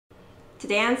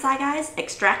Today on Sci Guys,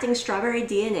 extracting strawberry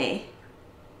DNA.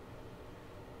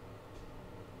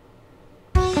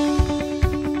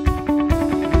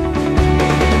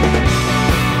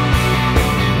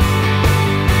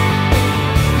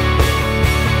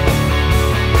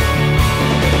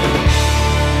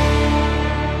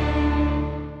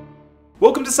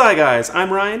 Welcome to Sci Guys,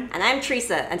 I'm Ryan. And I'm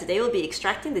Teresa, and today we'll be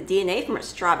extracting the DNA from a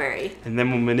strawberry. And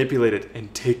then we'll manipulate it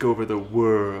and take over the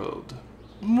world.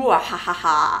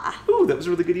 Mwahaha. Ooh, that was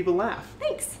a really good evil laugh.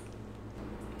 Thanks.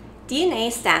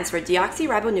 DNA stands for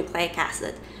deoxyribonucleic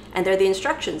acid, and they're the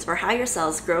instructions for how your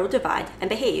cells grow, divide,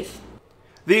 and behave.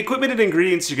 The equipment and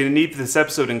ingredients you're going to need for this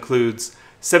episode includes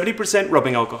 70%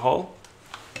 rubbing alcohol,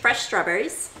 Fresh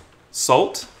strawberries,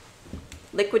 salt,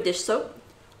 liquid dish soap,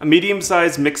 a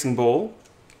medium-sized mixing bowl,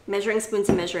 measuring spoons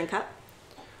and measuring cup,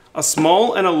 a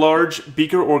small and a large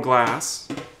beaker or glass,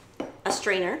 a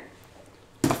strainer,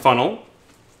 a funnel,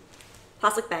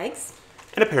 plastic bags,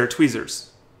 and a pair of tweezers.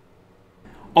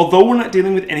 Although we're not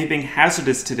dealing with anything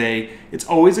hazardous today, it's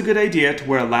always a good idea to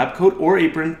wear a lab coat or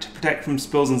apron to protect from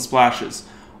spills and splashes.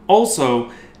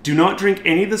 Also, do not drink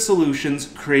any of the solutions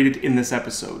created in this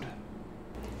episode.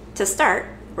 To start,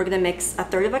 we're going to mix a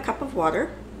third of a cup of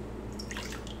water,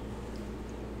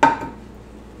 a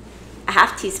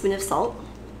half teaspoon of salt,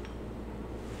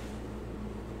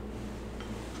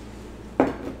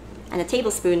 and a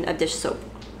tablespoon of dish soap.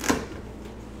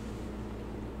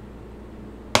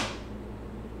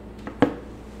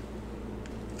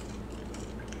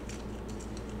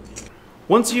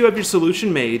 Once you have your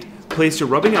solution made, place your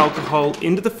rubbing alcohol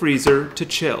into the freezer to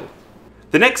chill.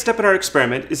 The next step in our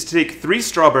experiment is to take 3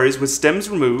 strawberries with stems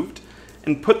removed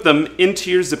and put them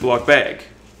into your Ziploc bag.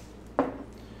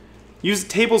 Use a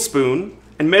tablespoon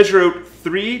and measure out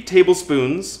 3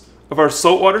 tablespoons of our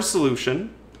saltwater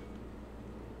solution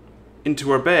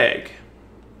into our bag.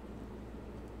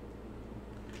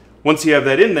 Once you have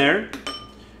that in there,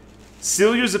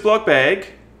 seal your Ziploc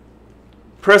bag,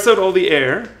 press out all the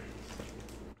air,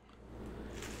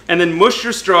 and then mush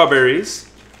your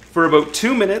strawberries for about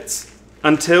 2 minutes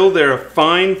until they're a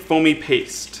fine foamy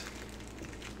paste.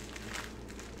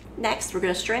 Next, we're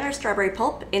going to strain our strawberry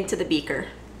pulp into the beaker.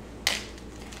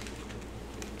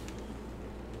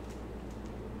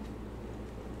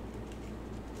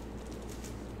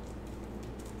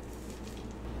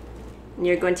 And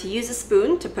you're going to use a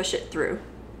spoon to push it through.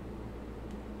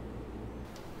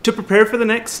 To prepare for the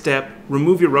next step,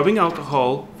 remove your rubbing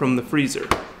alcohol from the freezer.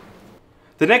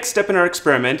 The next step in our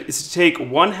experiment is to take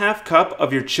 1/2 cup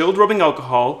of your chilled rubbing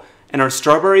alcohol and our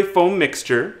strawberry foam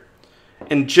mixture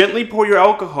and gently pour your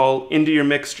alcohol into your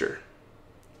mixture.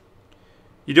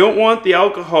 You don't want the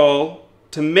alcohol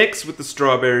to mix with the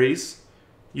strawberries,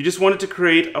 you just want it to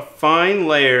create a fine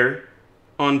layer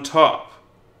on top.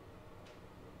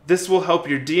 This will help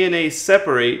your DNA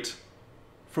separate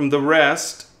from the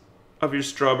rest of your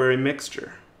strawberry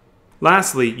mixture.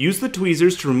 Lastly, use the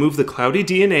tweezers to remove the cloudy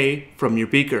DNA from your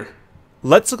beaker.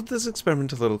 Let's look at this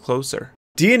experiment a little closer.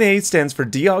 DNA stands for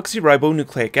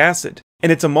deoxyribonucleic acid,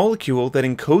 and it's a molecule that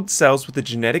encodes cells with the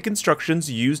genetic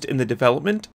instructions used in the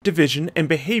development, division, and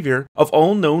behavior of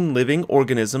all known living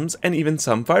organisms and even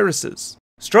some viruses.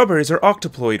 Strawberries are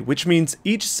octoploid, which means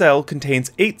each cell contains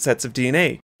 8 sets of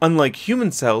DNA, unlike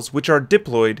human cells, which are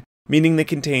diploid, meaning they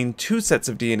contain 2 sets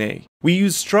of DNA. We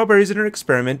use strawberries in our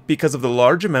experiment because of the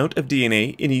large amount of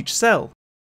DNA in each cell.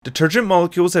 Detergent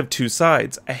molecules have 2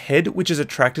 sides, a head which is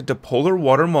attracted to polar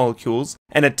water molecules,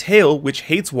 and a tail which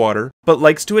hates water but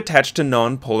likes to attach to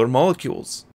non-polar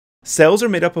molecules. Cells are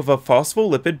made up of a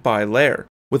phospholipid bilayer,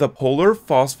 with a polar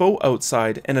phospho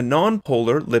outside and a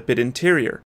non-polar lipid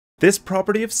interior. This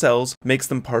property of cells makes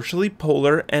them partially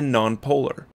polar and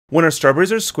non-polar. When our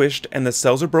strawberries are squished and the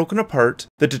cells are broken apart,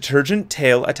 the detergent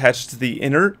tail attaches to the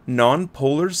inner,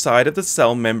 non-polar side of the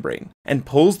cell membrane and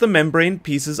pulls the membrane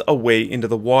pieces away into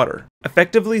the water,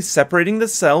 effectively separating the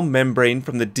cell membrane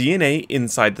from the DNA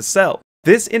inside the cell.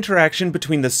 This interaction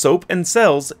between the soap and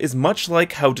cells is much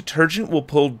like how detergent will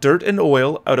pull dirt and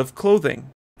oil out of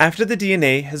clothing. After the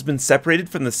DNA has been separated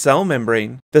from the cell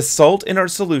membrane, the salt in our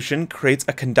solution creates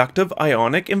a conductive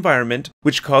ionic environment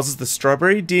which causes the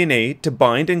strawberry DNA to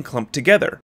bind and clump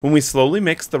together. When we slowly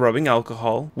mix the rubbing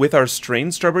alcohol with our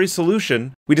strained strawberry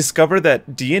solution, we discover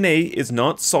that DNA is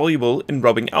not soluble in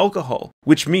rubbing alcohol,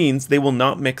 which means they will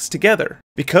not mix together.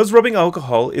 Because rubbing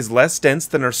alcohol is less dense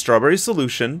than our strawberry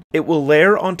solution, it will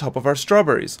layer on top of our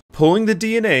strawberries, pulling the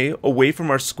DNA away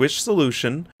from our squished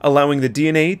solution, allowing the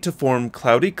DNA to form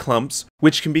cloudy clumps,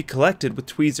 which can be collected with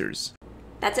tweezers.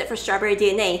 That's it for strawberry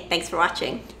DNA. Thanks for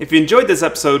watching. If you enjoyed this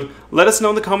episode, let us know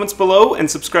in the comments below and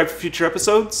subscribe for future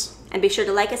episodes. And be sure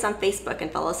to like us on Facebook and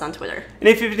follow us on Twitter. And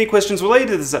if you have any questions related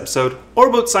to this episode, or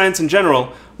about science in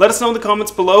general, let us know in the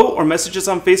comments below or message us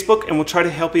on Facebook and we'll try to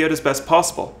help you out as best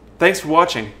possible. Thanks for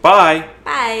watching. Bye!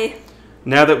 Bye!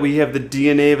 Now that we have the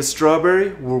DNA of a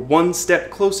strawberry, we're one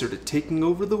step closer to taking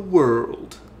over the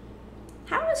world.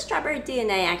 How is strawberry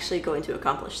DNA actually going to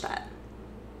accomplish that?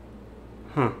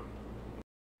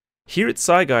 Here at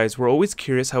Sci Guys, we're always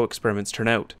curious how experiments turn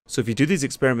out. So if you do these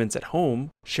experiments at home,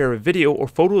 share a video or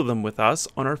photo of them with us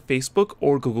on our Facebook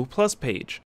or Google Plus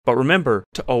page. But remember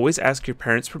to always ask your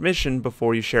parents' permission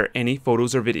before you share any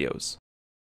photos or videos.